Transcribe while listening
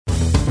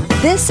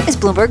This is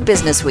Bloomberg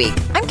Business Week.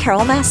 I'm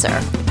Carol Masser.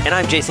 And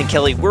I'm Jason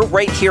Kelly. We're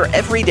right here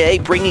every day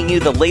bringing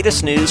you the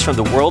latest news from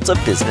the worlds of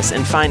business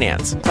and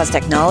finance. Plus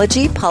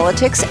technology,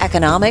 politics,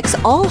 economics,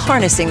 all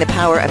harnessing the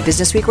power of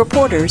Business Week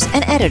reporters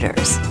and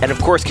editors. And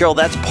of course, Carol,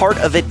 that's part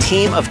of a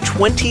team of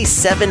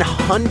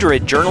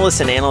 2,700 journalists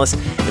and analysts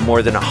in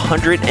more than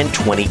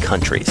 120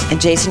 countries. And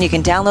Jason, you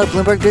can download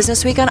Bloomberg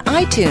Business Week on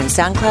iTunes,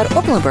 SoundCloud,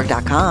 or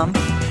Bloomberg.com.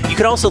 You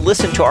can also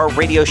listen to our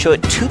radio show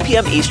at 2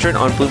 p.m. Eastern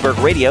on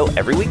Bloomberg Radio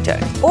every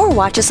weekday. Or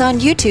watch us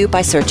on YouTube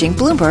by searching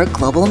Bloomberg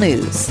Global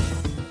News.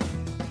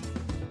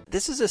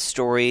 This is a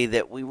story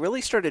that we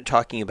really started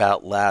talking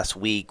about last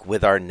week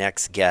with our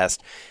next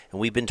guest, and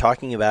we've been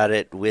talking about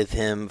it with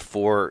him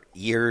for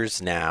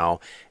years now,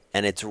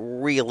 and it's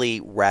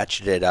really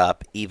ratcheted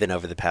up even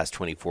over the past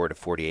 24 to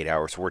 48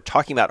 hours. So we're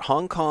talking about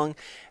Hong Kong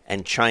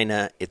and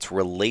China, its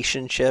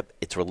relationship,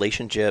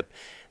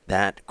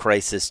 that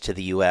crisis to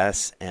the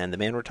U.S., and the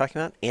man we're talking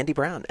about, Andy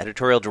Brown,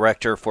 editorial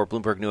director for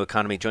Bloomberg New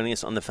Economy, joining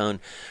us on the phone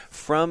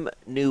from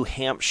New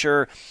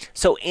Hampshire.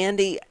 So,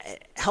 Andy,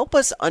 help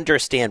us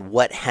understand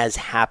what has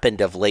happened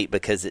of late,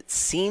 because it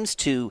seems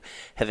to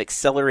have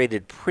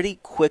accelerated pretty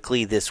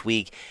quickly this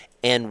week,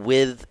 and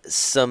with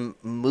some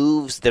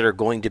moves that are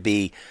going to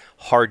be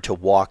hard to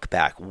walk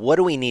back. What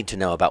do we need to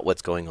know about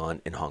what's going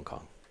on in Hong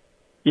Kong?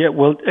 Yeah,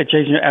 well,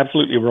 Jason, you're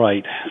absolutely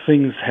right.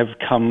 Things have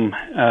come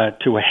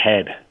to a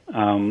head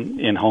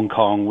in Hong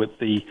Kong with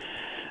the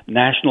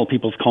National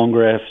People's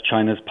Congress,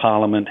 China's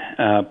parliament,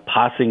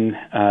 passing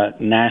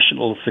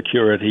national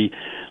security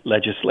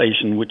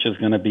legislation, which is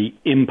going to be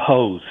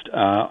imposed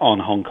on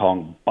Hong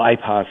Kong,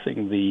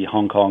 bypassing the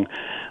Hong Kong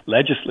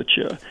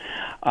legislature.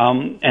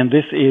 And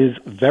this is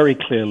very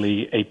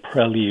clearly a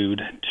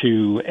prelude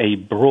to a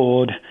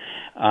broad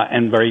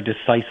and very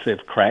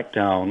decisive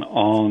crackdown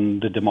on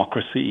the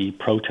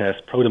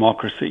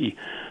pro-democracy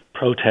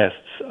protests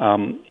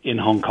in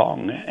Hong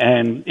Kong.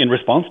 And in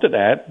response to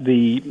that,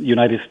 the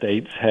United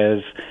States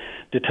has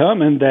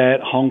determined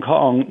that Hong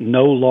Kong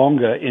no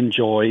longer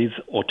enjoys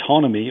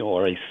autonomy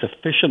or a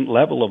sufficient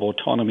level of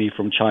autonomy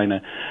from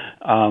China.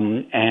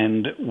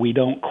 And we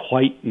don't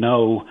quite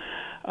know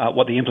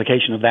what the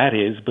implication of that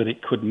is, but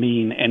it could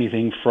mean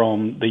anything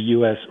from the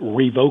U.S.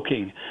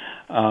 revoking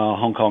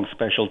Hong Kong's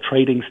special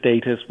trading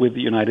status with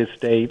the United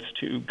States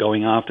to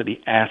going after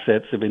the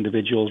assets of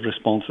individuals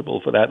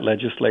responsible for that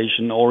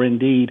legislation, or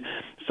indeed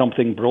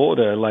something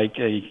broader like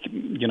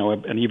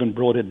an even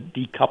broader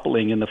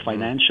decoupling in the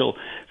financial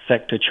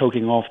sector,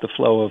 choking off the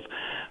flow of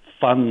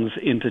funds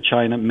into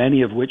China,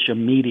 many of which are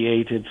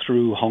mediated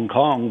through Hong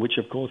Kong, which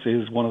of course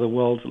is one of the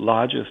world's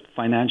largest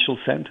financial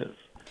centers.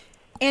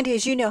 Andy,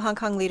 as you know, Hong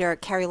Kong leader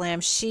Carrie Lam,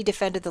 she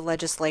defended the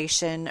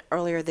legislation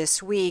earlier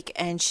this week,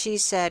 and she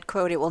said,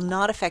 quote, "It will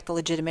not affect the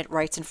legitimate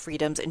rights and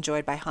freedoms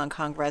enjoyed by Hong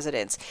Kong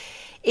residents."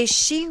 Is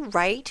she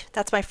right?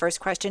 That's my first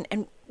question.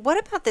 And what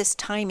about this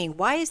timing?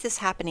 Why is this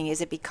happening?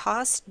 Is it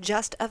because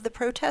just of the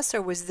protests,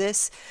 or was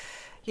this,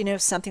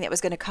 something that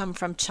was going to come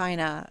from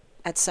China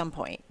at some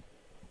point?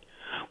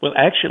 Well,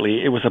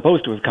 actually, it was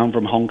supposed to have come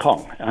from Hong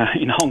Kong.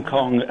 In Hong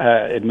Kong,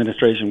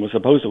 administration was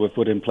supposed to have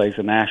put in place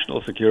a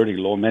national security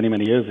law many,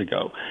 many years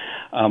ago,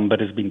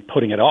 but has been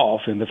putting it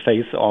off in the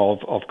face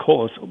of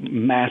course,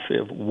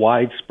 massive,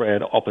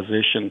 widespread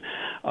opposition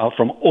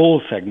from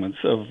all segments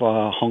of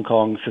Hong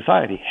Kong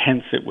society.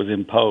 Hence, it was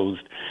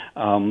imposed,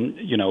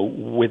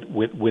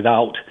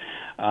 without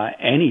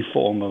any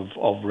form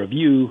of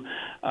review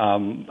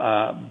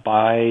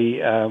by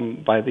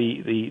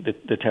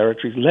the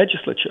territory's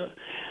legislature.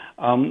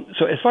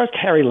 So as far as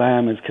Carrie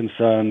Lam is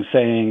concerned,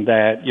 saying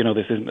that,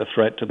 this isn't a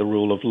threat to the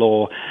rule of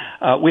law,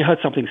 we heard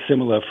something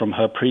similar from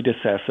her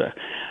predecessor,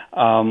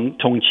 Tong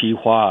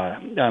Chi-hua.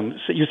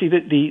 So you see,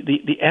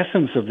 the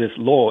essence of this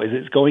law is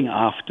it's going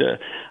after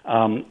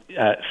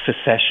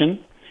secession,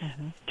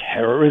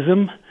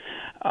 terrorism,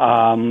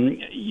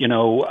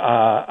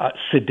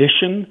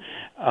 sedition,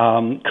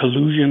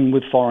 collusion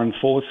with foreign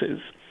forces.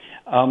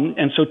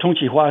 And so Tong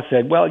Chi-hua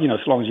said, well, as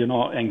long as you're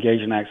not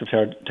engaged in acts of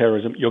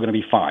terrorism, you're going to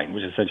be fine,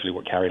 which is essentially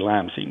what Carrie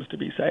Lam seems to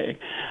be saying.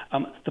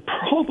 The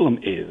problem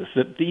is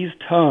that these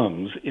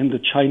terms in the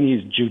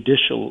Chinese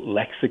judicial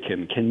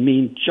lexicon can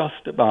mean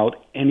just about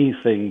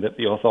anything that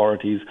the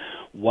authorities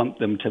want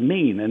them to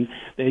mean. And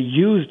they're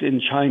used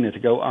in China to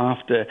go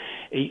after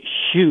a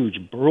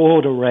huge,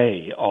 broad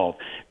array of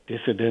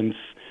dissidents,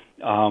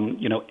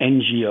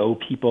 NGO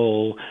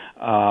people,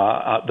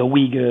 the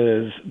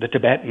Uyghurs, the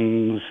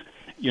Tibetans,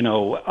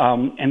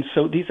 and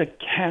so these are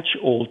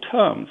catch-all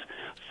terms.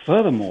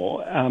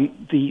 Furthermore,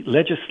 the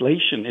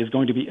legislation is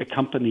going to be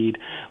accompanied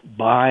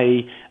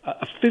by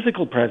a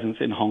physical presence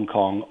in Hong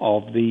Kong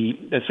of the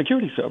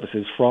security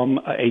services from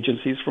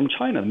agencies from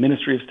China, the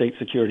Ministry of State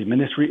Security,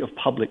 Ministry of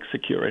Public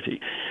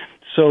Security.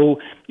 So,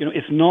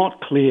 it's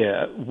not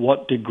clear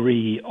what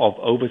degree of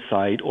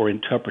oversight or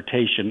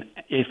interpretation,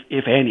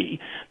 if any,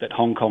 that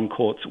Hong Kong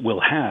courts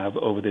will have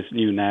over this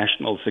new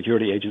national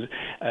security agency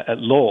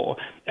law.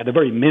 At the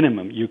very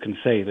minimum, you can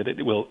say that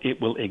it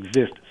will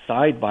exist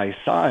side by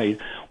side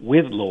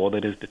with law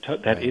that is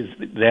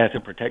there to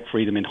protect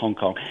freedom in Hong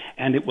Kong,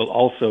 and it will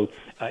also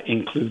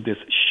include this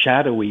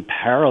shadowy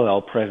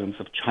parallel presence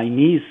of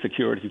Chinese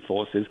security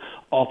forces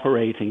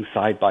operating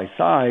side by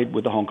side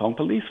with the Hong Kong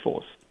police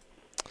force.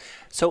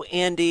 So,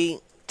 Andy,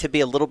 to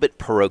be a little bit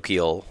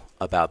parochial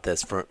about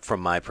this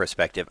from my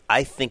perspective,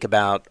 I think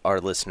about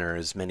our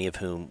listeners, many of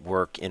whom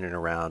work in and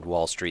around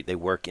Wall Street. They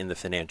work in the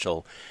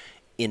financial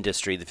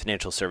industry, the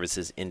financial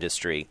services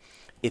industry.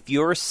 If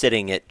you're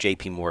sitting at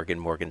JP Morgan,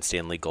 Morgan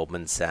Stanley,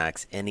 Goldman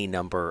Sachs, any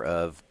number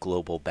of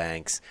global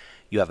banks,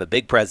 you have a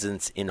big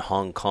presence in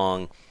Hong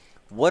Kong.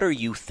 What are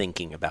you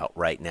thinking about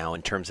right now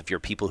in terms of your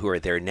people who are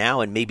there now?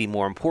 And maybe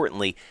more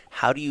importantly,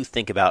 how do you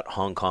think about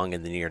Hong Kong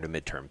in the near to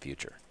midterm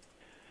future?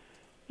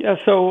 Yeah,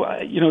 so,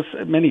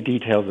 many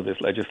details of this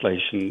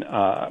legislation,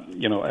 are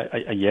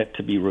yet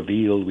to be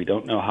revealed. We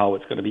don't know how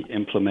it's going to be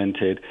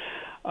implemented.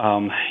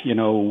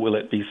 Will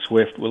it be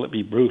swift? Will it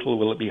be brutal?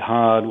 Will it be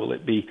hard? Will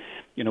it be,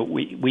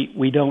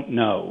 we don't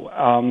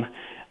know.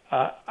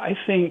 I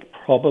think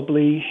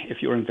probably if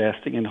you're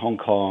investing in Hong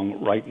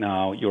Kong right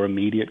now, your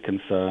immediate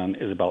concern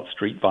is about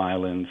street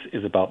violence,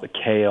 is about the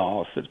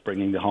chaos that's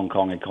bringing the Hong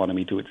Kong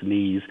economy to its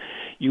knees.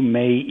 You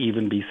may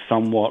even be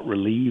somewhat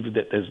relieved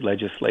that there's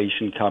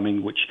legislation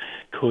coming which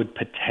could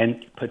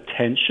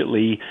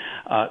potentially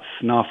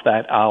snuff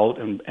that out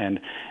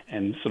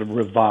and sort of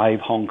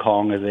revive Hong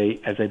Kong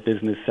as a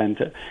business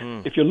center.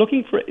 If you're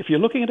looking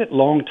at it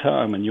long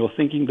term and you're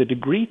thinking the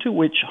degree to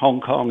which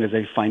Hong Kong is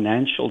a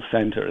financial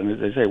center, and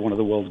as I say, one of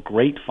the world's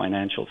great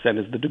financial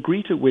centers, the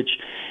degree to which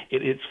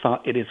it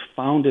is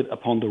founded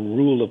upon the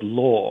rule of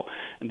law,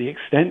 and the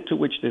extent to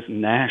which this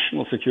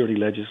national security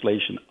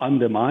legislation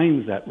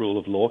undermines that rule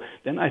of law,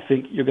 then I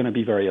think you're going to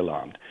be very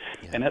alarmed.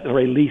 Yeah. And at the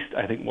very least,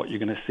 I think what you're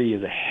going to see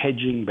is a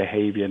hedging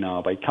behavior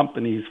now by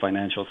companies,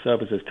 financial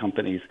services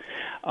companies.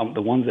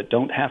 The ones that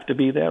don't have to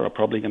be there are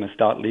probably going to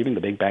start leaving.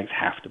 The big banks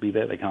have to be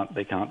there. They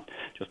can't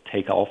just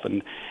take off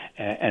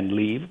and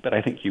leave. But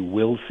I think you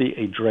will see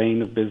a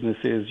drain of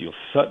businesses. You'll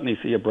certainly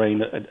see a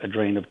drain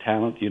of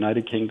talent. The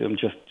United Kingdom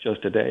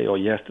just today or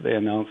yesterday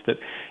announced that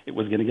it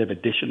was going to give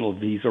additional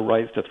visa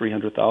rights to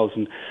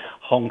 300,000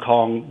 Hong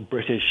Kong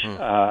British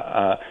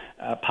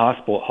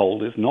passport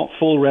holders, not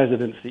full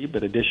residency,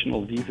 but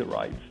additional visa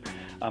rights.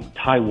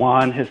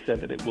 Taiwan has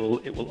said that it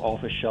will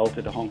offer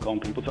shelter to Hong Kong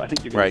people. So I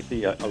think you're going to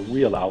see a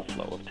real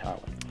outflow of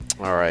talent.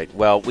 All right.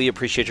 Well, we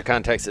appreciate your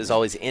context. As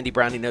always, Andy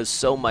Brown, he knows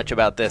so much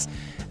about this.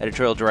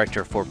 Editorial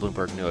Director for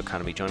Bloomberg New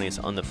Economy, joining us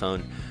on the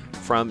phone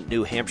from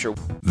New Hampshire.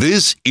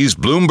 This is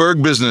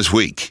Bloomberg Business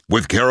Week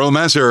with Carol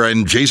Masser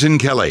and Jason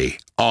Kelly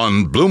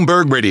on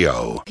Bloomberg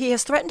Radio. He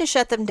has threatened to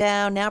shut them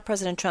down. Now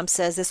President Trump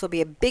says this will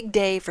be a big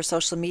day for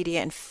social media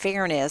and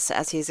fairness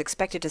as he is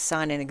expected to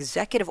sign an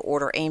executive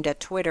order aimed at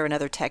Twitter and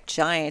other tech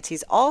giants.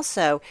 He's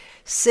also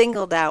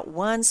singled out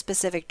one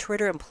specific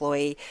Twitter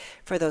employee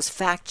for those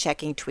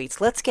fact-checking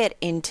tweets. Let's get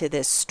into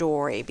this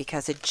story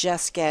because it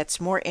just gets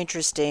more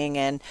interesting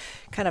and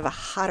kind of a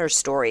hotter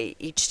story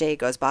each day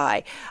goes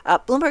by.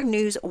 Bloomberg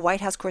News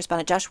White House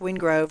correspondent Josh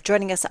Wingrove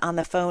joining us on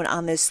the phone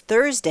on this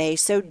Thursday.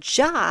 So,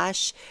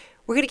 Josh,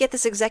 we're going to get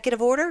this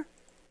executive order?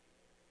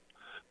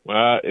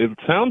 Well, it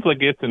sounds like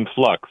it's in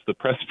flux. The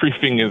press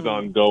briefing is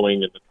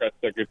ongoing, and the press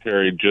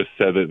secretary just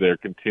said that they're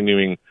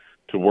continuing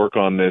to work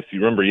on this. You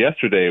remember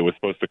yesterday it was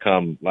supposed to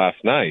come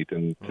last night,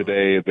 and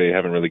today they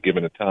haven't really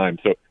given a time.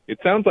 So it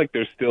sounds like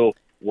they're still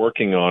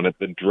working on it.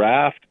 The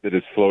draft that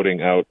is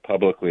floating out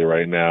publicly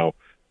right now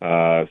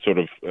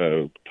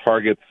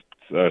targets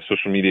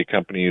social media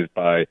companies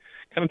by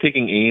kind of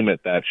taking aim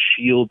at that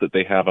shield that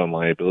they have on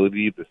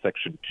liability, the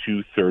Section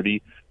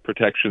 230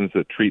 protections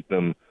that treat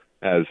them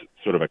as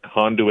sort of a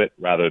conduit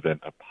rather than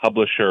a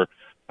publisher.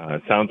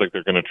 It sounds like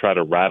they're going to try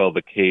to rattle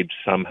the cage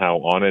somehow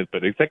on it,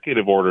 but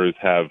executive orders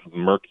have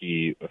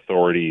murky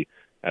authority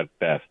at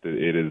best.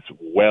 It is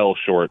well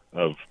short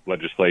of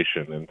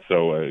legislation, and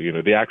so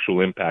the actual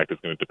impact is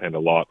going to depend a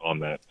lot on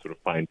that sort of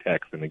fine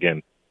text, and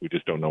again, we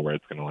just don't know where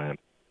it's going to land.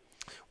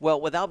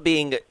 Well, without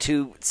being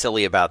too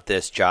silly about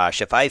this,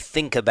 Josh, if I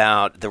think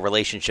about the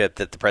relationship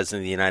that the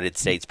President of the United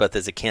States, both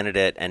as a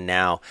candidate and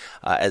now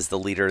as the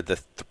leader of the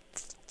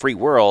free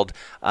world,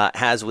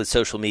 has with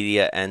social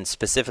media and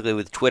specifically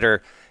with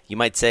Twitter, you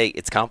might say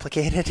it's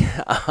complicated.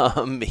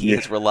 He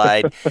has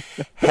relied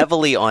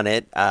heavily on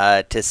it,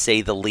 to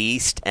say the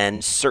least,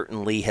 and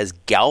certainly has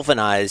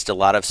galvanized a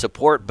lot of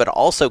support, but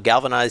also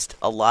galvanized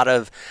a lot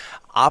of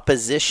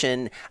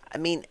opposition. I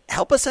mean,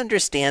 help us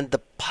understand the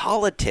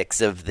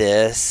politics of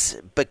this,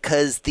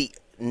 because the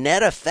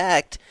net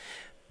effect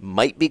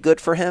might be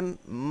good for him,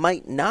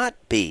 might not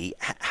be.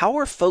 How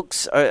are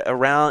folks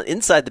around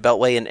inside the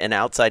Beltway and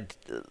outside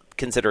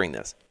considering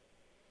this?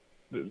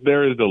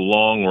 There is a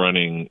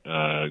long-running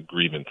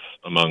grievance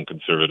among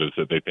conservatives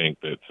that they think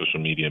that social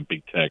media and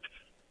big tech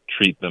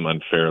treat them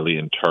unfairly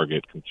and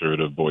target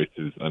conservative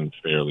voices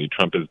unfairly.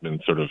 Trump has been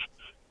sort of,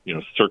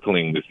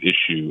 circling this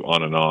issue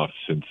on and off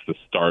since the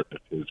start of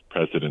his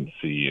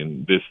presidency.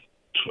 And this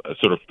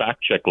sort of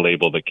fact check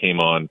label that came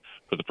on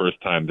for the first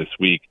time this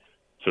week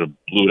sort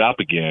of blew it up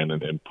again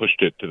and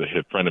pushed it to the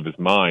front of his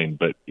mind,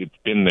 but it's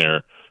been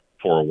there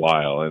for a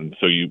while. And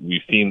so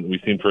we've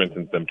seen, for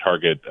instance, them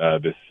target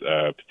this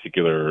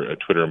particular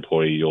Twitter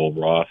employee, Yoel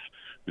Roth,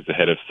 who's the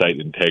head of site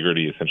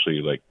integrity,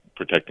 essentially like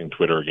protecting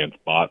Twitter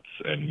against bots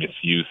and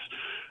misuse.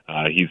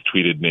 He's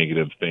tweeted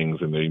negative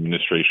things in the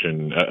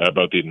administration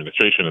about the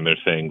administration, and they're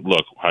saying,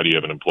 "Look, how do you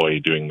have an employee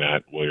doing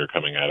that while you're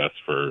coming at us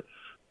for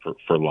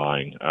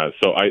lying?"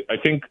 So I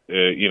think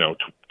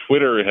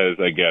Twitter has,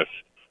 I guess,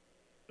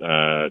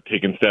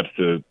 taken steps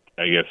to,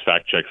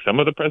 fact check some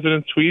of the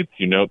president's tweets.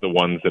 The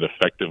ones that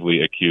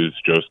effectively accuse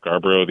Joe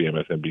Scarborough, the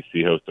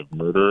MSNBC host, of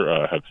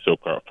murder, have so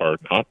far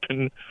not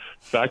been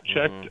fact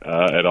checked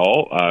at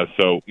all.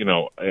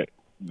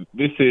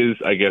 This is,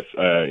 I guess,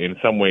 in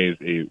some ways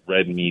a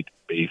red meat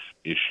base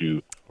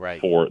issue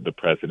for the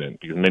president,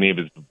 because many of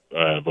his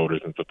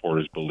voters and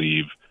supporters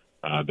believe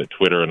that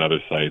Twitter and other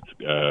sites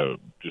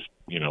just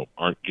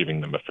aren't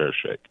giving them a fair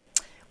shake.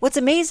 What's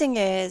amazing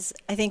is,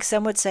 I think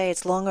some would say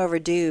it's long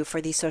overdue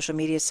for these social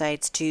media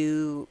sites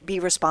to be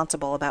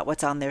responsible about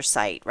what's on their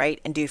site,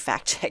 right, and do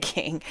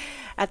fact-checking.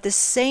 At the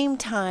same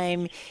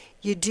time,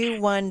 you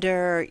do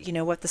wonder,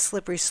 what the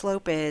slippery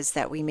slope is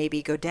that we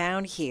maybe go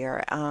down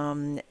here.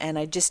 And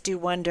I just do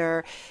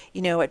wonder,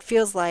 it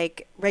feels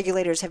like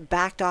regulators have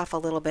backed off a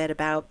little bit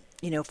about,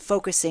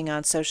 focusing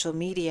on social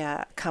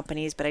media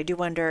companies, but I do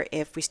wonder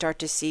if we start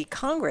to see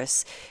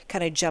Congress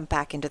kind of jump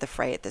back into the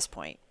fray at this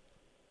point.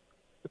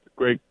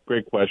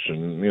 Great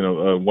question.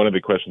 One of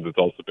the questions that's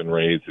also been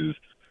raised is,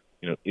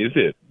 is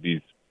it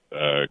these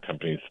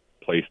companies'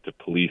 place to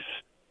police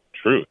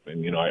truth?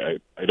 And,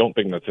 I don't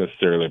think that's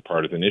necessarily a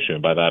partisan issue.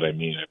 And by that, I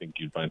mean, I think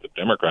you'd find some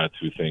Democrats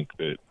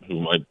who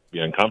might be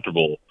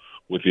uncomfortable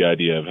with the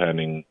idea of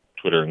handing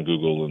Twitter and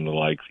Google and the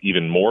likes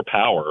even more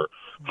power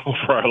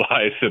over our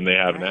lives than they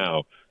have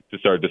now to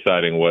start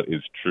deciding what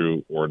is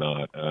true or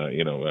not.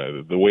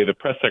 The way the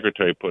press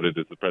secretary put it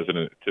is the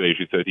president today,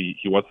 she said he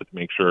wants to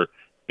make sure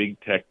big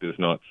tech does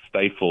not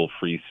stifle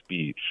free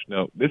speech.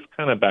 Now, this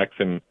kind of backs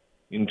him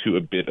into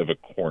a bit of a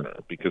corner,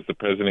 because the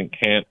president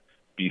can't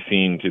be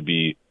seen to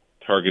be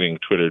targeting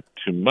Twitter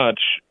too much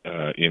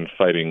in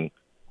fighting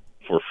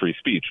for free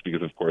speech,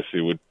 because, of course,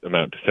 it would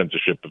amount to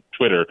censorship of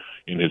Twitter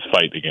in his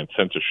fight against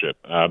censorship.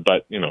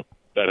 But,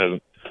 that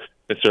hasn't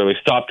necessarily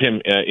stopped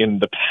him in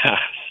the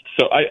past.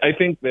 So I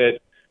think that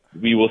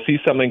we will see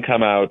something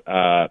come out.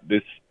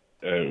 The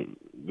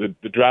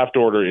draft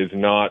order is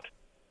not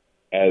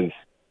as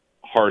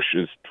harsh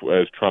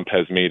as Trump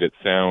has made it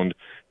sound,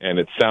 and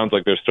it sounds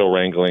like they're still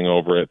wrangling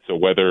over it. So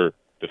whether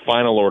the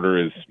final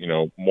order is,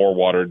 more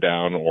watered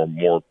down or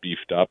more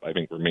beefed up, I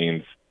think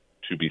remains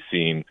to be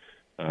seen.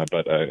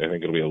 But I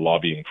think it'll be a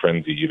lobbying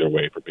frenzy either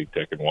way for big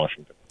tech in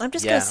Washington. I'm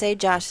just going to say,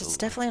 Josh, it's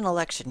definitely an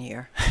election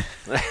year.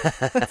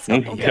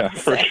 Yeah,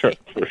 for sure.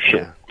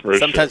 Yeah.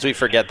 Sometimes we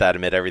forget that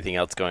amid everything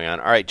else going on.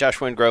 All right, Josh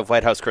Wingrove,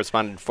 White House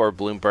correspondent for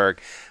Bloomberg.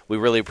 We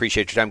really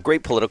appreciate your time.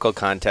 Great political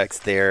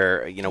context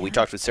there. We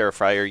talked with Sarah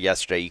Fryer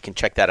yesterday. You can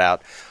check that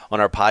out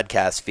on our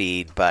podcast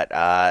feed.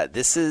 But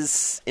this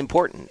is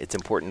important. It's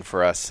important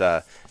for us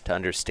to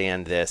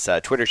understand this.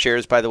 Twitter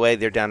shares, by the way,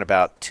 they're down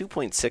about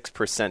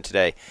 2.6%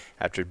 today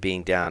after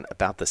being down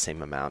about the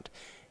same amount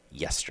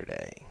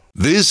yesterday.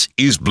 This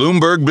is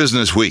Bloomberg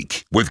Business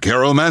Week with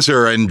Carol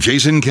Masser and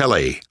Jason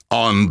Kelly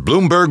on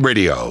Bloomberg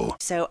Radio.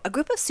 So a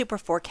group of super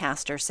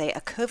forecasters say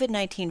a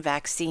COVID-19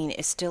 vaccine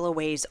is still a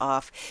ways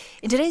off.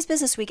 In today's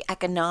Business Week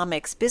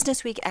Economics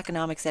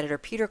editor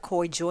Peter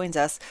Coy joins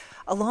us,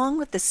 along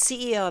with the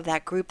CEO of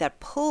that group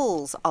that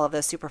pulls all of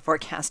those super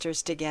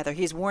forecasters together.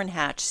 He's Warren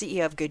Hatch,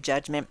 CEO of Good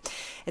Judgment.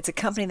 It's a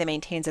company that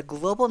maintains a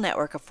global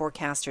network of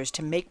forecasters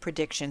to make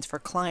predictions for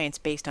clients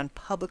based on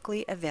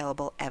publicly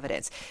available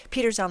evidence.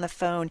 Peter's on the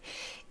phone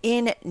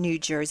in New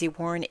Jersey,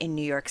 Warren in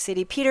New York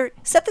City. Peter,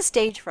 set the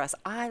stage for us.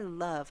 I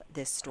love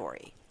this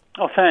story.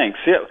 Oh, thanks.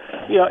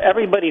 Yeah,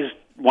 everybody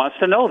wants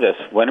to know this.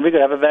 When are we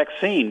going to have a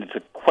vaccine? It's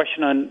a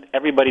question on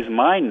everybody's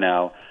mind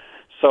now.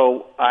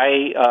 So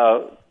I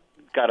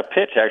got a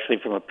pitch, actually,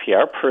 from a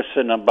PR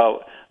person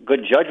about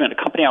Good Judgment, a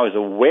company I was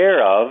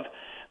aware of,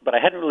 but I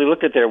hadn't really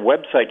looked at their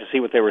website to see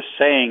what they were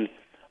saying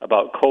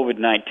about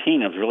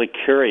COVID-19. I was really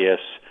curious.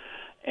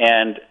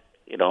 And,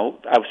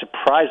 I was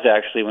surprised,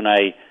 actually, when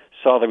I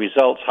saw the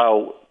results,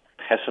 how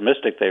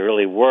pessimistic they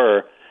really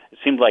were. It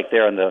seemed like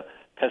they're on the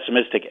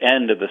pessimistic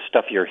end of the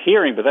stuff you're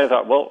hearing, but I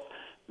thought, well,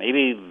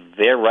 maybe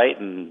they're right,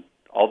 and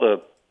all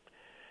the,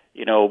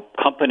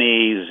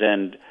 companies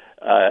and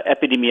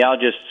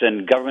epidemiologists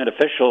and government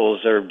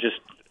officials are just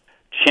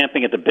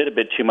champing at the bit a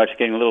bit too much,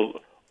 getting a little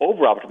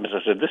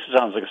over-optimistic. I said, this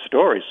sounds like a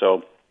story,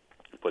 so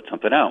put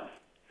something out.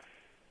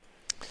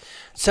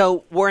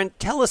 So, Warren,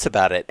 tell us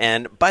about it.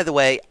 And by the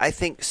way, I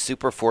think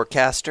super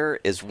forecaster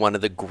is one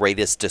of the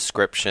greatest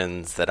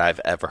descriptions that I've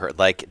ever heard.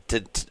 Like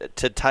to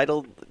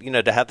title,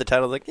 to have the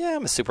title like, yeah,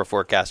 I'm a super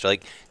forecaster.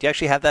 Like, do you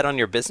actually have that on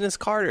your business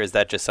card, or is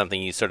that just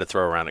something you sort of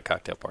throw around at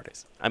cocktail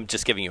parties? I'm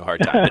just giving you a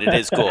hard time, but it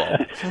is cool.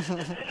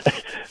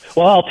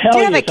 Well, I'll tell you. Do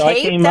you have a so I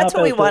cape? came That's up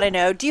what we as want to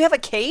know. Do you have a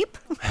cape?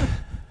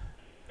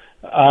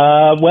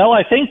 Well,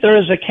 I think there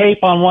is a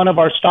cape on one of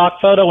our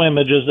stock photo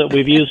images that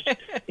we've used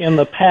in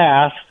the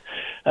past.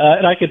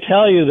 And I could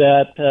tell you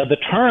that the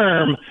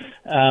term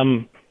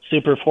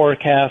super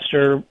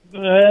forecaster,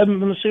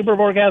 super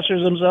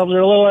forecasters themselves are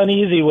a little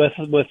uneasy with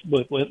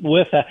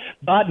that.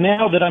 But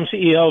now that I'm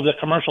CEO of the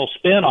commercial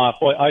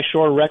spin-off, boy, I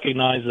sure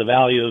recognize the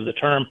value of the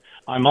term.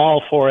 I'm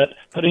all for it.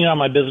 Putting it on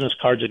my business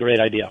card is a great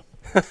idea.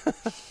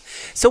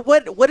 So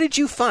what did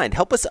you find?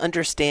 Help us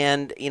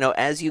understand,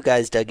 as you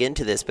guys dug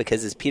into this,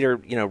 because as Peter,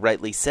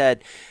 rightly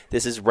said,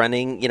 this is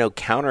running,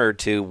 counter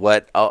to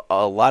what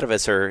a lot of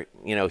us are,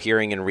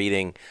 hearing and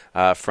reading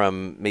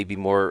from maybe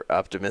more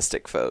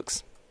optimistic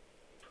folks.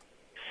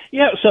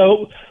 Yeah,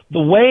 so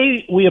the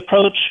way we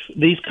approach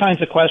these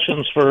kinds of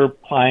questions for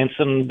clients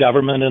and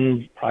government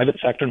and private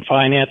sector and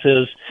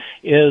finances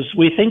is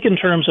we think in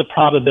terms of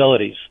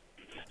probabilities.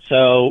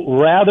 So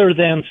rather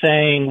than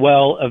saying,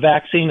 well, a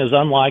vaccine is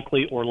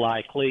unlikely or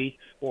likely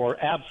or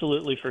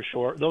absolutely for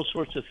sure, those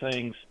sorts of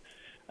things,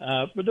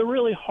 but they're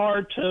really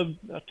hard to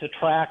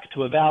track,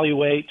 to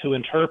evaluate, to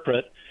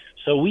interpret.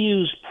 So we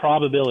use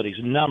probabilities,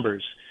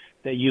 numbers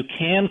that you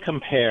can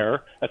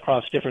compare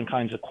across different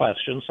kinds of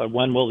questions. So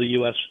when will the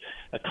U.S.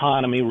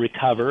 economy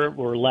recover?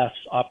 We're less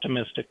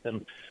optimistic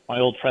than my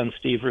old friend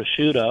Steve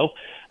Rasciuto.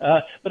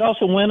 But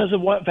also, when is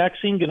a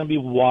vaccine going to be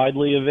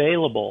widely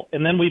available?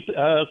 And then we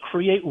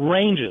create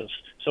ranges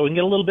so we can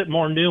get a little bit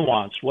more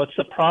nuanced. What's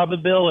the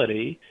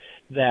probability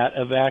that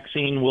a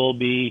vaccine will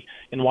be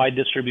in wide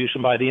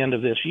distribution by the end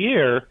of this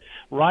year?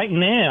 Right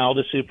now,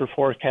 the super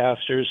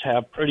forecasters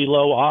have pretty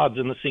low odds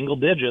in the single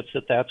digits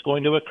that that's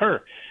going to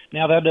occur.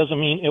 Now, that doesn't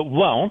mean it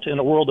won't. In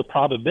a world of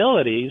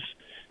probabilities,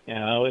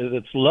 if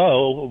it's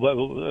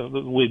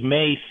low, we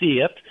may see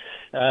it.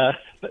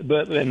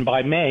 And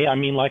by may, I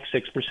mean like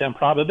 6%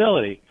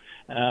 probability.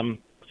 So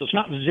it's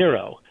not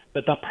zero,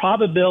 but the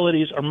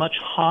probabilities are much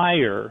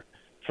higher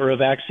for a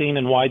vaccine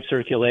in wide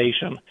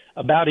circulation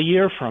about a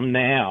year from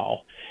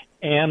now.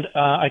 And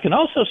I can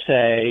also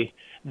say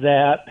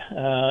that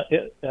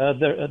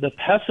the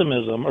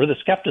pessimism or the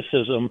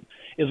skepticism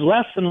is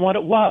less than what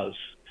it was.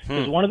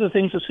 Because one of the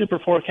things that super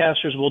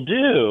forecasters will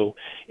do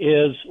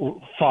is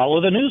follow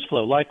the news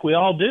flow like we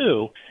all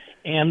do,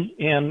 and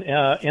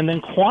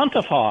then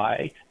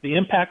quantify the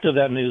impact of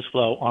that news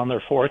flow on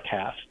their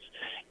forecasts.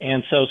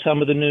 And so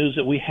some of the news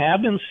that we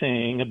have been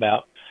seeing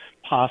about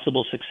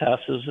possible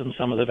successes in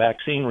some of the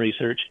vaccine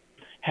research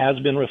has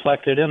been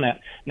reflected in that.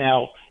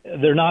 Now,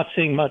 they're not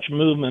seeing much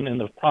movement in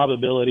the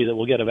probability that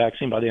we'll get a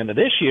vaccine by the end of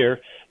this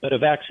year, but a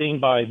vaccine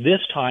by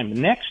this time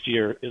next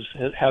year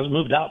has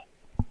moved up.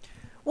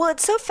 Well,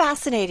 it's so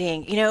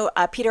fascinating.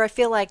 Peter, I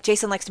feel like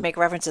Jason likes to make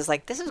references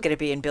like this is going to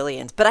be in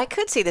billions, but I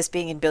could see this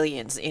being in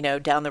billions,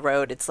 down the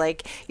road. It's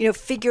like,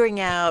 figuring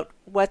out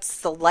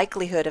what's the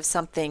likelihood of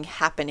something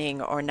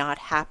happening or not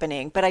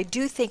happening. But I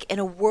do think in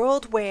a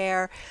world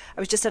where I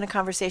was just in a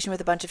conversation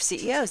with a bunch of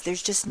CEOs,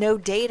 there's just no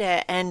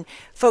data, and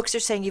folks are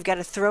saying you've got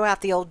to throw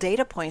out the old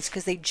data points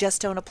because they just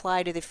don't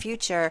apply to the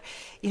future.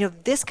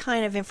 This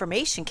kind of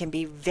information can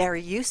be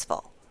very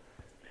useful.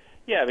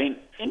 Yeah,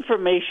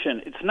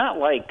 information, it's not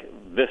like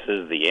this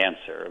is the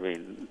answer.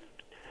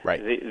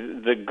 Right.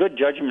 The Good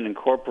Judgment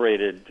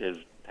Incorporated has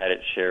had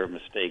its share of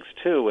mistakes,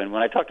 too. And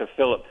when I talked to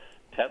Philip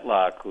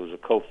Tetlock, who's a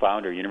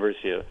co-founder,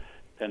 University of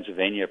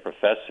Pennsylvania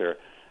professor,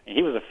 and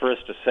he was the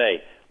first to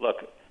say,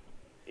 look,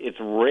 it's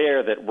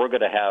rare that we're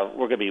going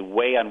to be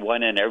way on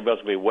one end,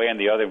 everybody's going to be way on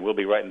the other, and we'll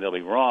be right and they'll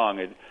be wrong.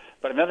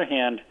 But on the other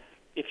hand,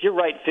 if you're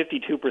right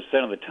 52%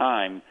 of the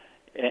time,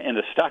 in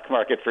the stock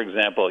market, for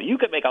example, you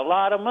could make a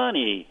lot of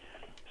money.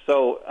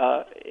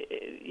 So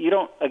you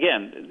don't.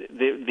 Again,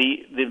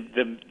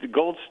 the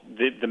goals,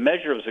 the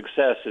measure of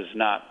success is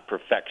not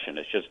perfection.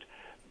 It's just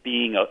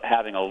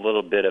having a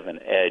little bit of an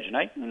edge. And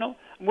I'm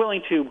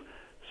willing to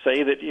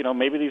say that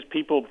maybe these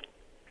people,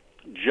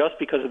 just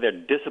because of their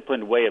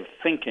disciplined way of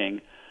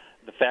thinking,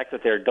 the fact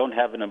that they're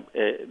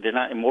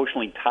not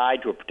emotionally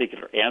tied to a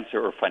particular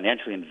answer or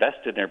financially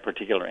invested in a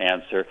particular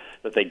answer,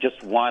 that they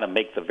just want to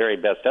make the very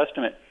best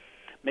estimate,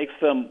 makes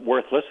them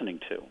worth listening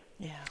to.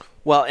 Yeah.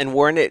 Well, and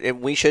Warren,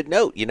 we should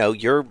note,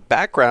 your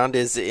background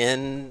is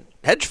in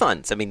hedge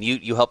funds.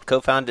 You helped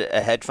co-found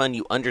a hedge fund.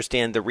 You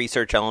understand the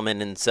research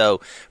element. And so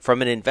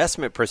from an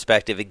investment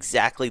perspective,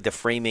 exactly the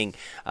framing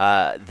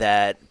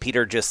that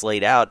Peter just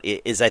laid out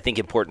is, I think,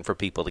 important for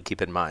people to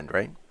keep in mind,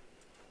 right?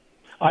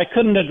 I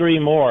couldn't agree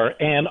more.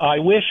 And I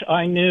wish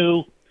I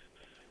knew,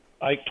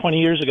 like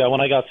 20 years ago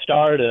when I got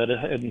started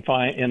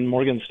in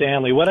Morgan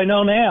Stanley, what I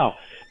know now.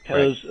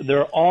 Because there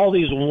are all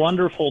these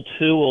wonderful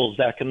tools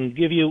that can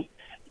give you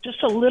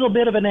just a little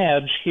bit of an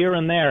edge here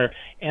and there.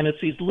 And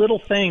it's these little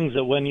things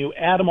that when you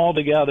add them all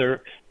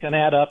together can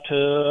add up to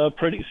a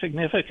pretty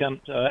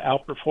significant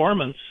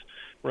outperformance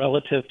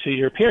relative to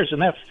your peers.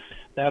 And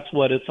that's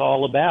what it's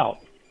all about.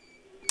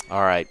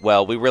 All right.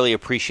 Well, we really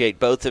appreciate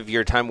both of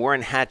your time.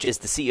 Warren Hatch is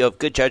the CEO of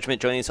Good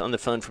Judgment, joining us on the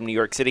phone from New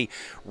York City.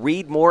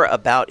 Read more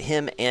about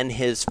him and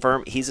his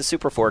firm. He's a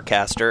super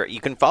forecaster.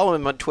 You can follow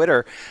him on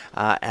Twitter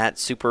at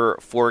Super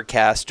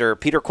Forecaster.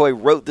 Peter Coy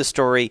wrote the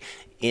story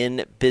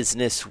in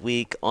Business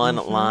Week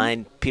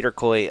online. Peter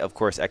Coy, of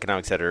course,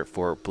 economics editor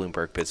for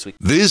Bloomberg Business Week.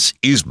 This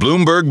is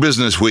Bloomberg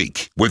Business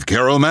Week with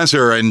Carol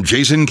Massar and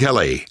Jason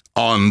Kelly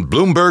on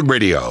Bloomberg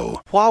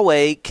Radio.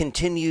 Huawei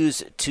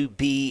continues to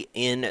be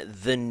in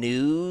the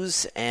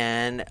news,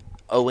 and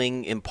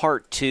owing in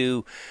part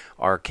to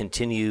our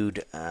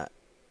continued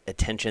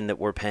attention that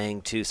we're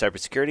paying to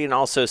cybersecurity, and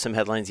also some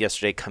headlines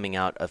yesterday coming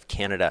out of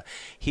Canada.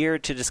 Here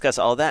to discuss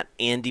all that,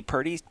 Andy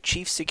Purdy,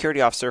 Chief Security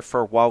Officer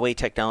for Huawei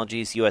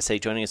Technologies USA,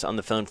 joining us on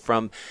the phone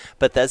from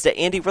Bethesda.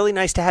 Andy, really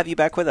nice to have you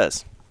back with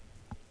us.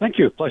 Thank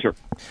you. Pleasure.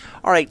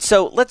 All right,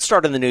 so let's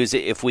start on the news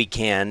if we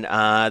can. The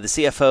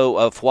CFO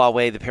of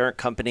Huawei, the parent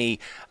company,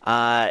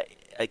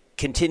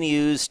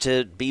 continues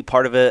to be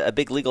part of a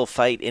big legal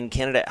fight in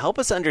Canada. Help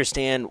us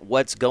understand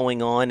what's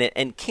going on,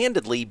 and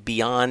candidly,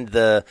 beyond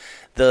the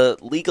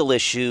legal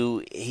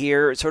issue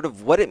here, sort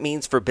of what it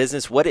means for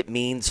business, what it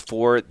means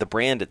for the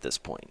brand at this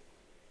point.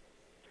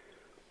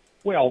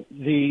 Well,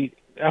 the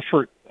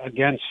effort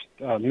against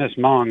Ms.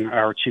 Meng,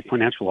 our Chief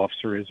Financial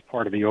Officer, is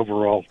part of the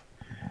overall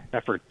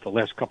effort the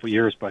last couple of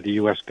years by the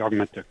U.S.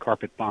 government to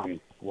carpet bomb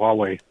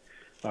Huawei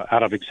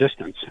out of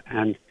existence.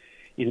 And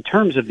in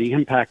terms of the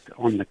impact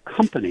on the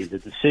company, the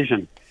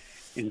decision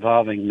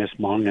involving Ms.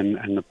 Meng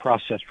and the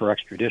process for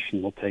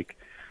extradition will take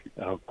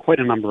quite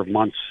a number of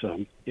months,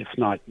 if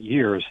not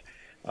years,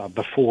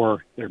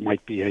 before there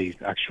might be a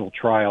actual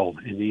trial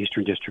in the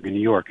Eastern District of New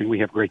York. And we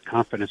have great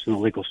confidence in the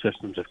legal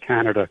systems of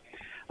Canada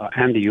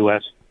and the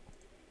U.S.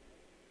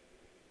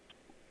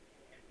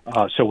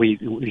 So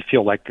we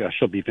feel like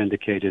she'll be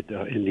vindicated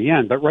in the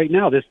end. But right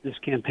now, this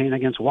campaign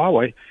against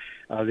Huawei,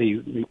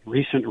 the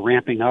recent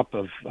ramping up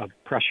of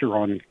pressure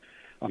on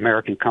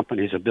American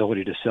companies'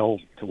 ability to sell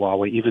to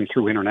Huawei, even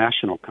through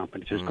international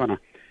companies, is going to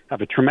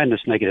have a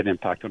tremendous negative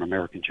impact on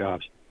American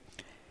jobs.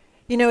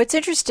 You know, it's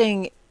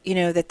interesting,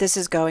 that this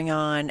is going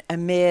on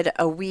amid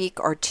a week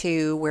or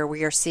two where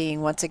we are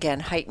seeing, once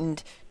again,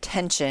 heightened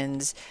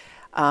tensions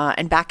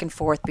and back and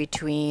forth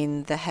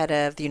between the head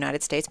of the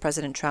United States,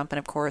 President Trump, and,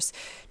 of course,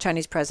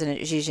 Chinese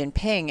President Xi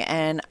Jinping.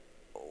 And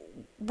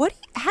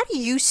how do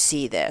you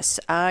see this?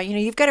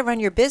 You've got to run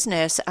your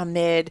business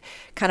amid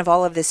kind of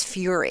all of this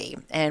fury,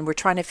 and we're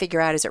trying to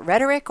figure out, is it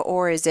rhetoric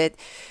or is it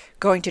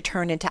going to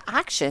turn into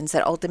actions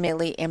that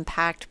ultimately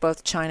impact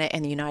both China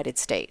and the United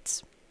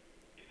States?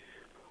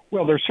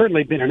 Well, there's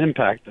certainly been an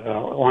impact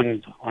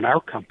on our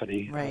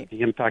company. Right.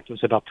 The impact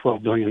was about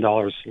 $12 billion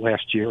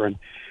last year, and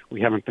we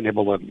haven't been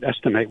able to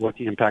estimate what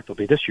the impact will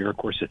be this year. Of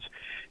course,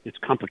 it's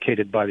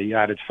complicated by the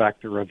added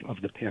factor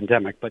of the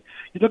pandemic. But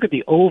you look at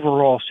the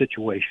overall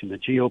situation, the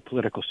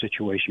geopolitical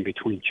situation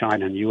between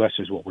China and the U.S.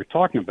 is what we're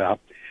talking about,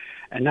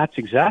 and that's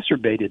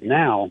exacerbated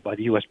now by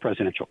the U.S.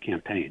 presidential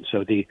campaign.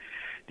 So the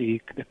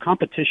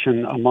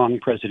competition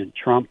among President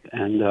Trump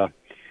and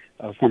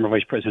former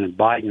Vice President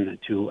Biden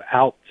to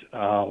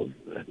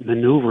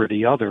out-maneuver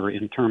the other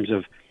in terms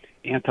of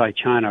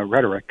anti-China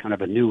rhetoric, kind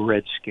of a new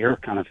Red Scare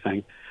kind of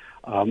thing,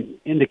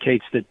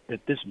 indicates that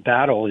this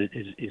battle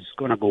is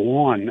going to go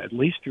on at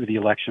least through the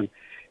election,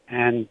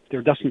 and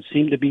there doesn't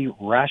seem to be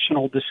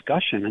rational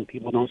discussion, and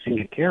people don't seem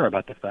to care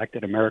about the fact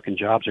that American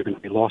jobs are going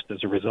to be lost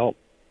as a result.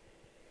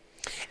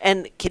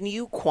 And can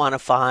you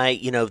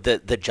quantify,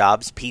 the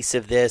jobs piece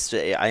of this?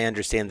 I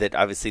understand that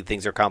obviously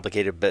things are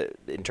complicated, but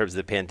in terms of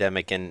the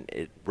pandemic, and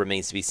it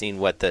remains to be seen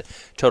what the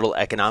total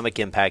economic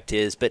impact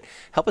is. But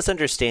help us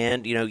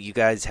understand, you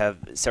guys have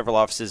several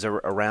offices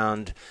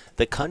around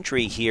the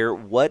country here.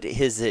 What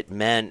has it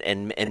meant?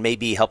 And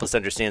maybe help us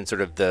understand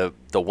sort of the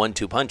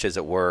 1-2 punch, as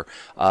it were,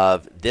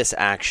 of this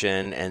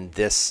action and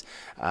this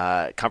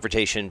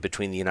confrontation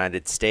between the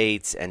United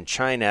States and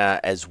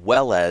China, as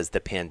well as the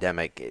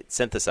pandemic.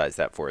 Synthesize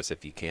that for us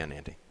if you can,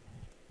 Andy.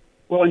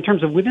 Well, in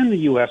terms of within the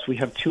U.S., we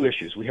have two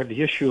issues. We have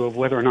the issue of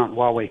whether or not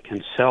Huawei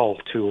can sell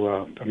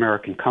to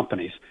American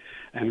companies,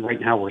 and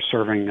right now we're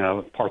serving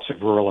parts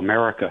of rural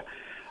America.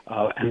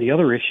 And the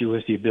other issue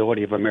is the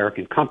ability of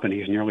American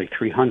companies, nearly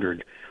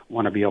 300,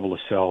 want to be able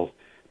to sell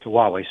to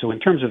Huawei. So in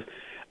terms of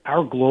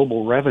our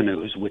global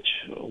revenues, which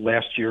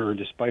last year,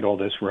 despite all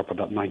this, were up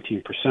about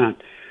 19%,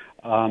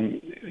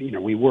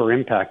 we were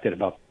impacted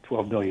about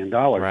 $12 billion.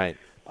 Right.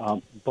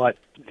 But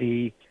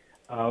the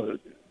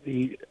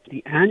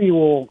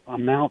annual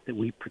amount that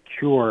we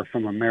procure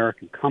from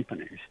American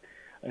companies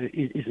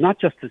is not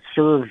just to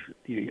serve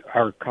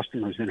our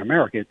customers in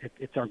America.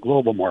 It's our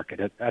global market.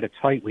 At its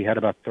height, we had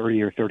about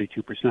 30 or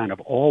 32% of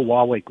all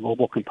Huawei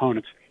global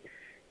components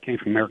came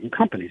from American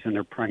companies, and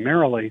they're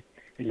primarily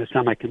in the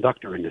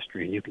semiconductor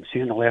industry. And you can see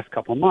in the last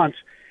couple of months,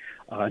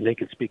 and they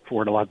can speak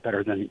for it a lot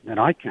better than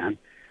I can,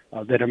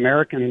 that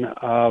American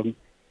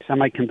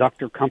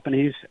semiconductor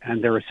companies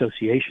and their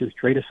associations,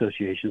 trade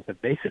associations,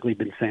 have basically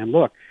been saying,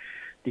 look,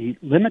 the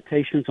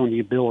limitations on the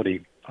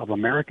ability of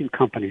American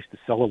companies to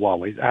sell to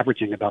Huawei is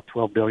averaging about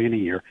 $12 billion a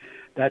year.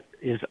 That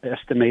is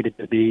estimated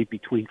to be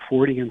between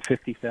 40 and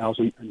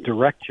 50,000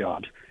 direct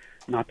jobs,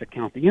 not to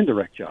count the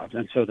indirect jobs.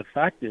 And so the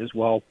fact is,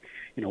 well,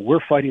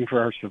 we're fighting for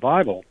our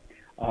survival.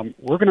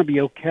 We're going to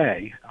be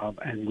okay,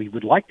 and we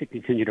would like to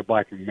continue to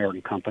buy from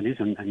American companies,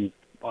 and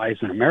I, as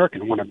an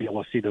American, want to be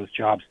able to see those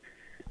jobs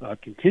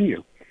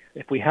continue.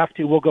 If we have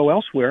to, we'll go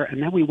elsewhere,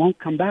 and then we won't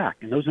come back,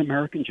 and those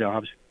American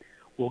jobs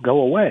will go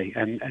away,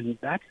 and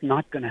that's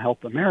not going to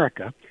help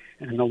America.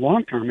 And in the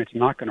long term, it's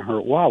not going to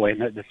hurt Huawei.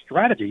 And the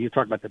strategy, you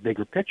talk about the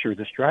bigger picture,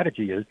 the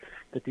strategy is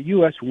that the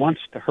U.S.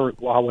 wants to hurt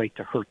Huawei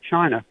to hurt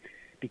China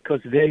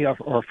because they are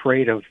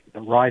afraid of the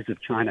rise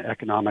of China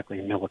economically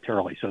and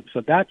militarily. So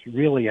that's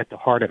really at the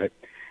heart of it.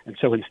 And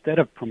so instead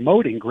of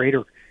promoting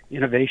greater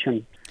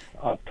innovation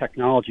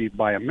technology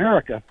by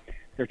America,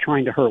 they're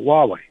trying to hurt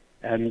Huawei.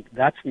 And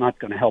that's not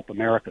going to help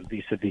America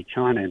vis-a-vis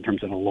China in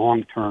terms of a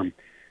long-term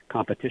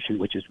competition,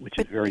 which is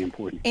very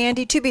important.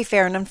 Andy, to be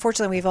fair, and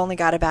unfortunately we've only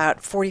got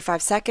about 45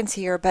 seconds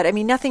here, but I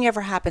mean, nothing ever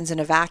happens in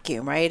a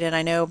vacuum, right? And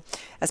I know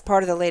as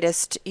part of the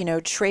latest,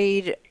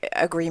 trade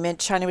agreement,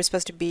 China was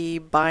supposed to be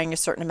buying a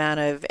certain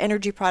amount of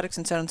energy products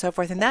and so on and so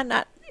forth, and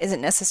that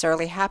isn't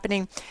necessarily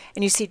happening.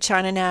 And you see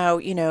China now,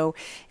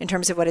 in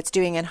terms of what it's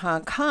doing in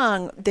Hong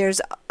Kong,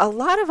 there's a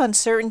lot of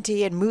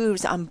uncertainty and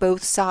moves on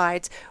both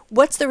sides.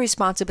 What's the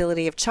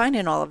responsibility of China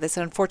in all of this?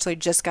 And unfortunately,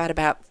 just got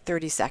about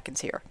 30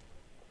 seconds here.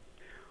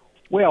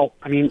 Well,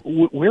 I mean,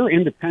 we're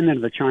independent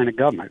of the China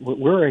government.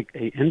 We're a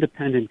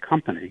independent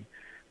company,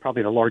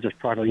 probably the largest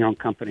privately owned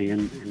company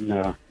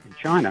in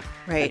China.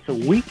 Right.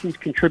 And so we can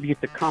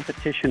contribute to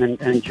competition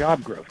and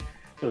job growth.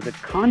 So the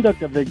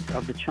conduct of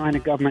the China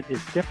government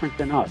is different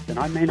than us. And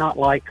I may not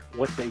like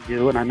what they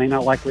do, and I may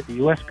not like what the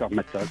U.S.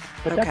 government does,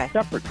 but that's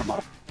separate from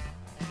us.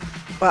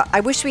 Well,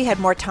 I wish we had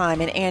more time.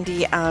 And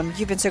Andy,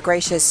 you've been so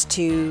gracious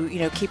to,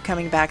 keep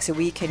coming back so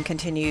we can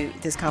continue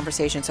this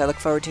conversation. So I look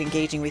forward to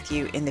engaging with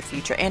you in the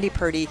future. Andy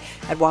Purdy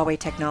at Huawei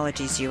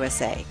Technologies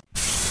USA.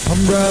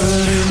 I'm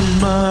driving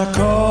in my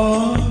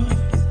car.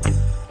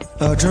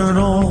 I turn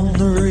on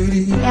the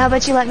radio. How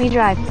about you let me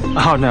drive?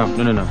 Oh, no.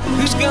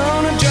 Who's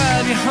gonna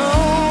drive you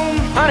home?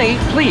 Honey,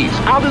 please,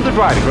 I'll do the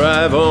driving.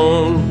 Drive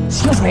on.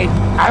 Excuse me,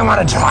 I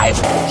want to drive.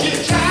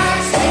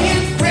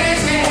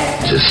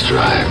 Just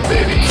drive,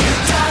 baby.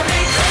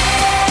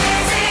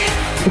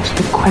 It's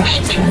the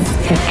question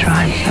that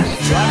drives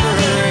us.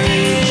 Drive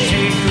away,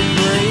 take a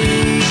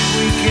break.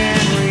 We can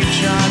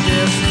reach our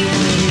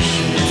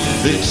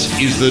destination. This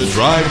is the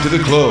Drive to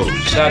the Close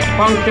That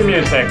funky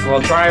music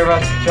will drive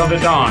us till the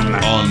dawn.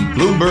 on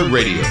Bloomberg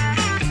Radio.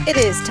 It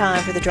is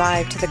time for the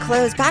drive to the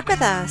close. Back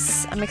with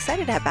us. I'm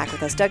excited to have back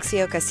with us Doug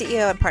Sioka,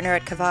 CEO and partner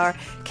at Kavar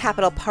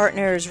Capital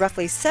Partners,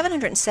 roughly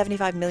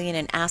 $775 million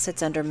in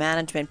assets under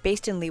management,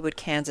 based in Leawood,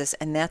 Kansas,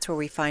 and that's where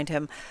we find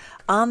him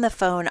on the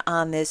phone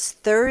on this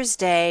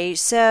Thursday.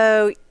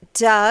 So,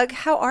 Doug,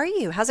 how are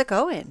you? How's it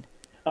going?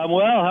 I'm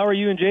well. How are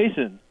you and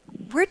Jason?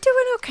 We're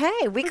doing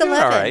okay. Week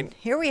 11. All right.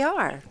 Here we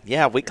are.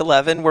 Yeah, week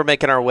 11. We're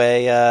making our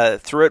way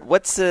through it.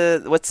 What's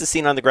the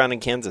scene on the ground in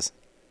Kansas?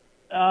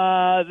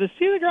 The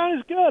scene of the ground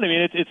is good. I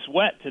mean, it's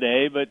wet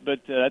today, but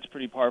that's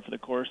pretty par for the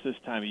course this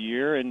time of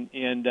year. And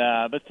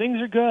but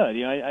things are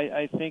good.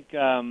 I think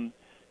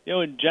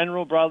in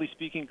general, broadly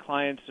speaking,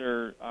 clients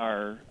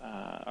are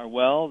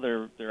well.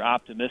 They're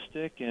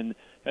optimistic, and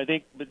I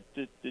think, but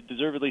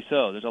deservedly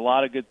so. There's a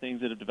lot of good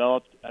things that have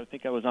developed. I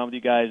think I was on with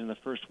you guys in the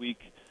first week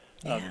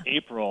of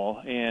April,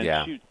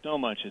 and shoot, so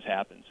much has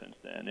happened since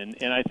then.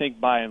 And I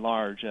think by and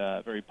large,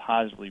 very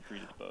positively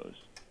predisposed.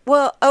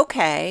 Well,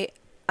 okay,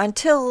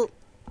 until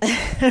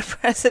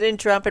President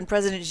Trump and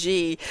President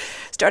Xi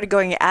started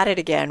going at it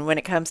again when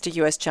it comes to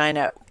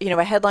U.S.-China.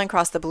 A headline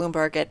crossed the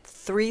Bloomberg at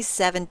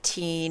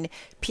 3:17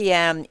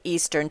 p.m.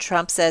 Eastern.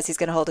 Trump says he's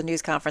going to hold a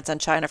news conference on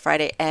China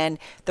Friday, and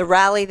the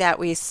rally that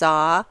we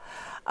saw,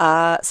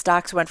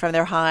 stocks went from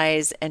their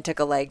highs and took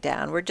a leg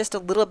down. We're just a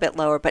little bit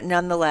lower, but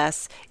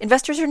nonetheless,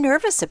 investors are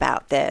nervous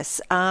about this.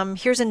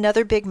 Here's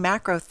another big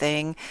macro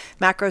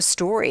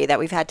story that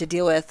we've had to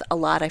deal with a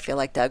lot, I feel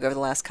like, Doug, over the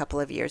last couple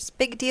of years.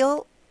 Big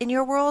deal in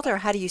your world, or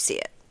how do you see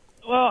it?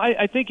 Well,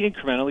 I think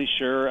incrementally,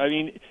 sure. I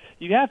mean,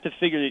 you have to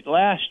figure that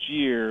last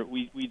year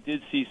we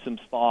did see some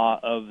thaw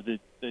of the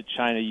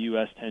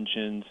China-U.S.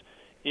 tensions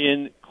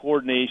in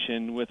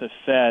coordination with a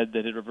Fed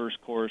that had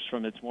reversed course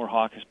from its more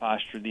hawkish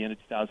posture at the end of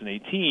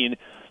 2018,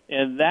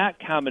 and that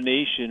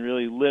combination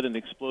really lit an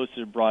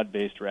explosive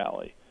broad-based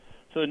rally.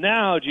 So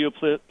now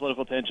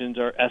geopolitical tensions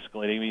are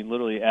escalating. I mean,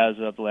 literally as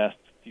of the last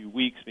few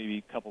weeks, maybe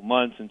a couple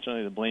months, and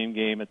certainly the blame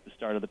game at the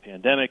start of the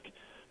pandemic.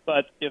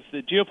 But if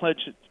the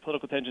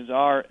geopolitical tensions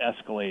are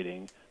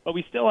escalating, but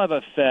we still have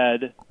a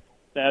Fed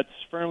that's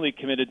firmly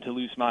committed to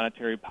loose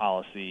monetary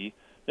policy,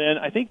 then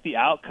I think the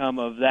outcome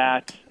of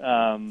that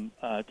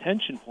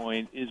tension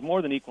point is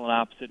more than equal and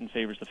opposite and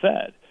favors the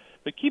Fed.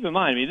 But keep in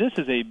mind, I mean, this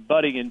is a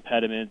budding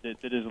impediment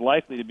that is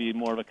likely to be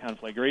more of a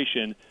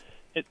conflagration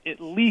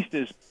at least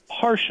is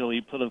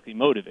partially politically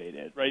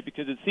motivated, right?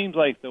 Because it seems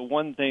like the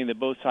one thing that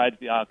both sides of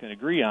the aisle can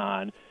agree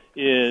on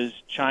is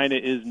China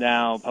is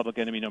now public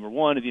enemy number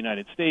one of the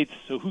United States,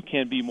 so who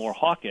can be more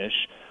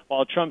hawkish?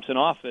 While Trump's in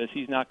office,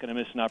 he's not going to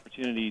miss an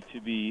opportunity to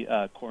be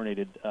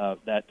coronated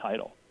that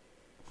title.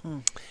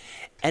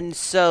 And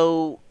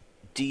so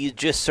do you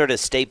just sort of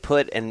stay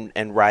put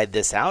and ride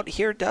this out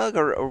here, Doug?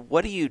 Or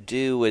what do you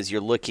do as you're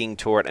looking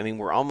toward, I mean,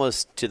 we're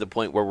almost to the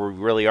point where we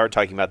really are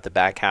talking about the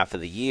back half of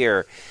the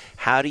year.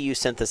 How do you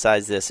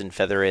synthesize this and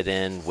feather it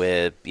in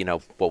with,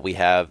 what we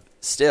have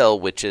still,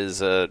 which is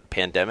a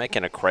pandemic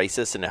and a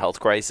crisis and a health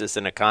crisis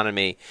and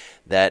economy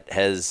that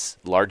has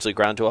largely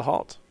ground to a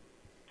halt?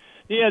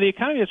 Yeah, the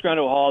economy has ground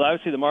to a halt.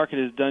 Obviously, the market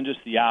has done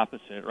just the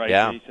opposite, right,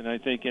 Yeah. Jason? I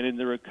think, and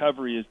the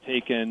recovery is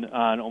taken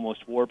on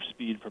almost warp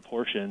speed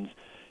proportions.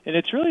 And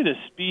it's really the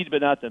speed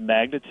but not the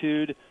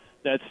magnitude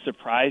that's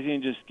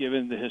surprising, just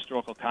given the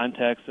historical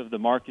context of the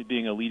market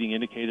being a leading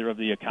indicator of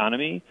the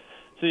economy.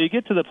 So you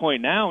get to the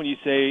point now when you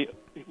say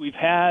we've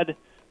had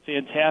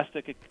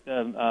fantastic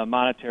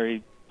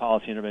monetary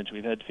policy intervention.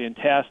 We've had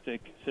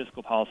fantastic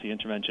fiscal policy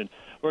intervention.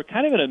 We're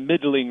kind of in a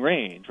middling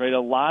range, right? A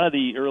lot of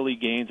the early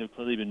gains have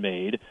clearly been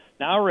made.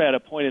 Now we're at a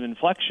point of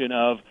inflection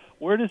of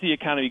where does the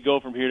economy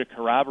go from here to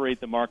corroborate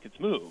the market's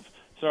move?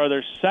 So are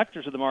there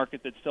sectors of the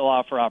market that still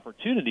offer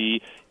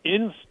opportunity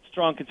in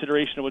strong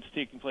consideration of what's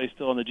taking place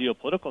still on the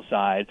geopolitical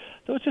side?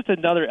 So it's just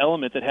another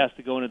element that has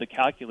to go into the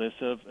calculus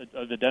of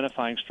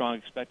identifying strong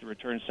expected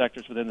return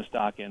sectors within the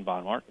stock and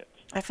bond markets.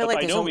 I feel but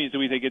like by no means do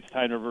we think it's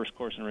time to reverse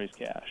course and raise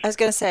cash. I was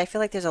going to say, I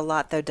feel like there's a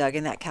lot, though, Doug,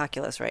 in that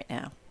calculus right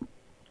now.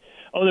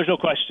 Oh, there's no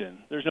question.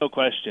 There's no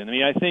question. I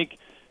mean, I think,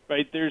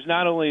 right, there's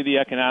not only the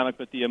economic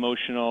but the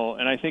emotional,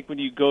 and I think when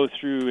you go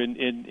through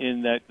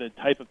in that the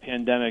type of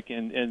pandemic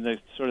and the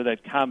sort of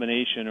that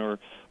combination or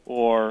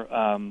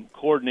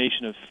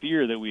coordination of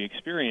fear that we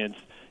experienced,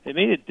 it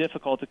made it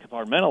difficult to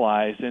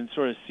compartmentalize and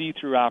sort of see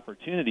through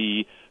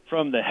opportunity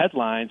from the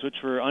headlines, which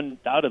were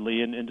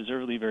undoubtedly and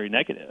deservedly very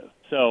negative.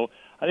 So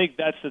I think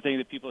that's the thing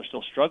that people are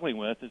still struggling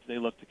with as they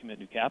look to commit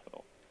new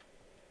capital.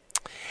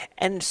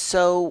 And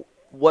so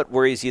what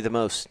worries you the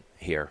most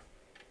here?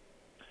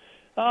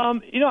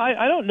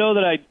 I don't know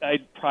that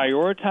I'd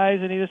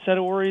prioritize any of the set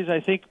of worries. I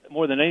think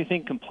more than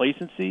anything,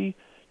 complacency.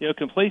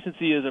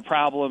 Complacency is a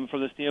problem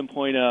from the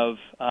standpoint of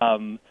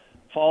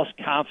false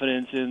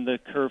confidence in the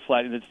curve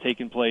flattening that's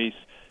taken place,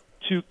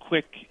 too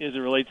quick as it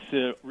relates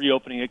to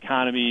reopening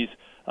economies,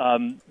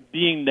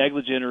 being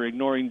negligent or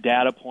ignoring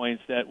data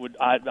points that would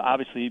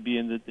obviously be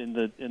in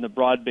the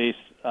broad-based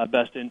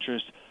best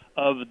interest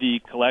of the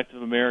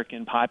collective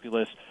American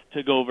populace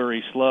to go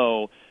very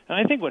slow. And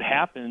I think what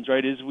happens,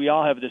 right, is we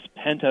all have this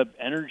pent-up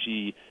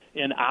energy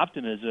and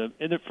optimism,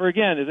 and for,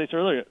 again, as I said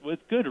earlier, with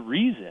good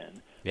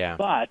reason. Yeah.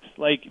 But,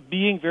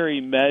 being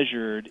very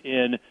measured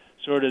in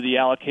sort of the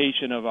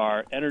allocation of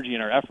our energy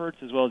and our efforts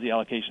as well as the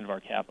allocation of our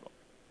capital.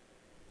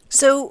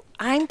 So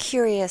I'm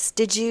curious,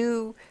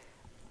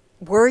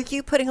 were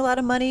you putting a lot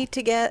of money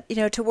to get,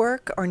 to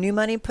work, or new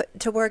money put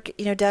to work,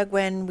 Doug,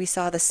 when we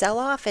saw the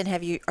sell-off, and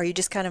are you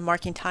just kind of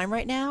marking time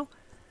right now?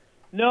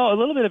 No, a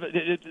little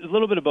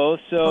bit of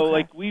both. So,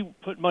 Okay. we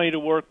put money to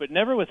work, but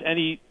never with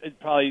any,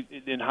 probably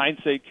in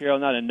hindsight, Carol,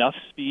 not enough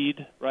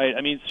speed, right?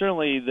 I mean,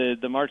 certainly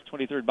the March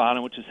 23rd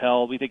bottom, which is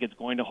held, we think it's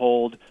going to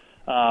hold.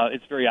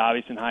 It's very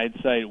obvious in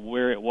hindsight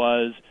where it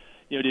was.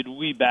 Did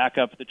we back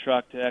up the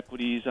truck to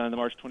equities on the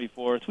March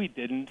 24th? We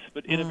didn't,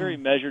 but in a very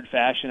measured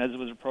fashion as it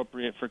was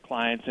appropriate for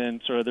clients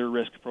and sort of their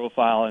risk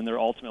profile and their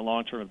ultimate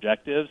long-term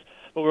objectives.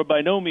 But we're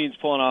by no means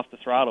pulling off the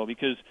throttle,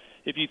 because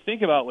if you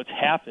think about what's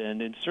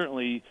happened, and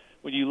certainly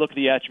when you look at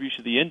the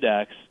attribution of the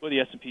index, the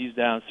S&P is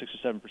down 6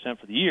 or 7%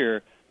 for the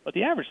year, but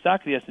the average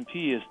stock of the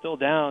S&P is still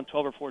down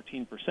 12 or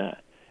 14%.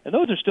 And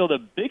those are still the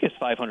biggest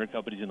 500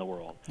 companies in the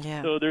world.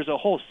 Yeah. So there's a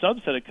whole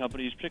subset of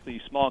companies,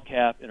 particularly small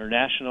cap,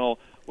 international,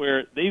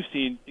 where they've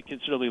seen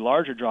considerably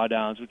larger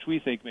drawdowns, which we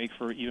think make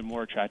for even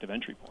more attractive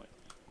entry points.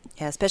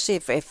 Yeah, especially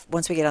if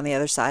once we get on the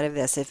other side of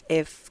this,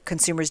 if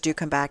consumers do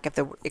come back, if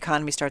the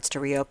economy starts to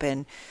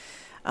reopen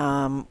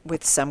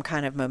with some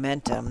kind of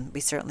momentum,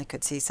 we certainly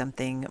could see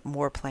something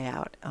more play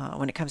out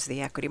when it comes to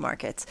the equity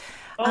markets.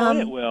 And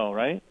it will,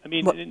 right? I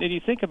mean, and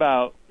you think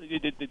about,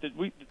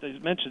 we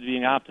mentioned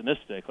being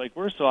optimistic.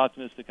 We're so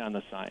optimistic on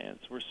the science.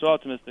 We're so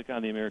optimistic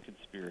on the American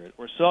spirit.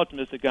 We're so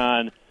optimistic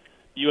on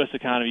U.S.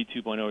 economy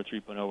 2.0 or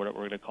 3.0, whatever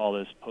we're going to call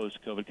this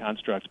post-COVID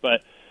constructs.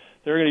 But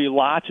there are going to be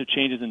lots of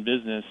changes in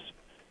business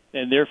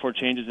and therefore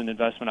changes in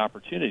investment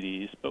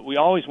opportunities. But we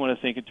always want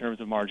to think in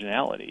terms of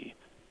marginality,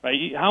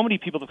 right? How many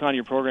people have gone to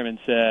your program and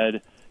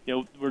said,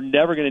 we're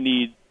never going to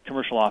need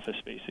commercial office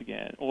space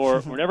again, or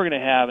we're never going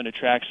to have an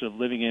attraction of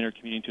living in or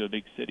commuting to a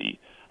big city?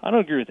 I don't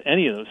agree with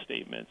any of those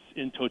statements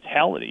in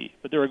totality,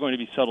 but there are going to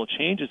be subtle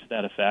changes to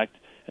that effect,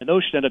 and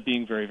those should end up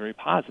being very, very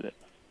positive.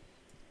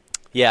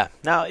 Yeah,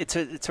 no, it's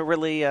a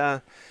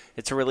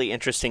really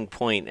interesting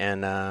point,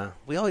 and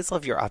we always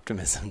love your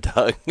optimism,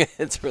 Doug.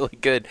 It's really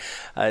good.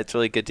 It's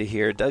really good to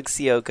hear. Doug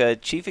Sioka,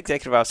 Chief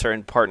Executive Officer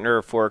and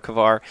Partner for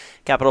Kavar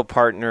Capital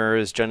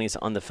Partners, joining us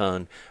on the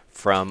phone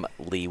from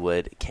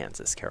Leawood,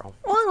 Kansas, Carol?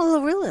 Well, a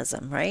little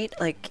realism, right?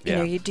 Like, you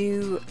know, you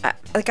do, I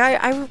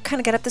kind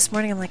of got up this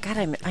morning, I'm like, God,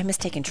 I miss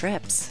taking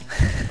trips.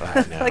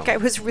 Like, I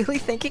was really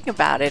thinking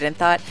about it and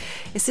thought,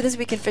 as soon as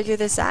we can figure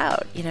this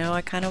out, you know,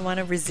 I kind of want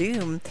to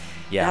resume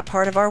that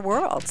part of our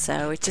world.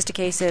 So it's just a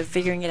case of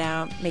figuring it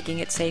out, making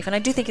it safe. And I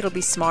do think it'll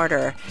be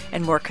smarter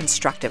and more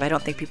constructive. I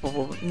don't think people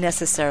will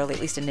necessarily,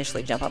 at least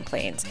initially, jump on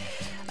planes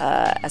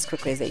as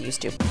quickly as they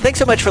used to. Thanks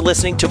so much for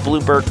listening to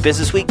Bloomberg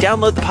Business Week.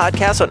 Download the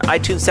podcast on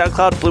iTunes,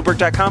 SoundCloud,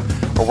 Bloomberg.com,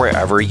 or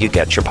wherever you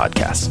get your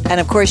podcasts. And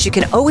of course, you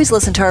can always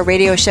listen to our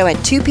radio show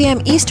at 2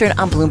 p.m. Eastern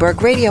on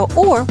Bloomberg Radio,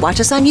 or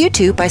watch us on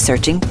YouTube by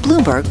searching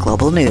Bloomberg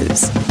Global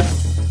News.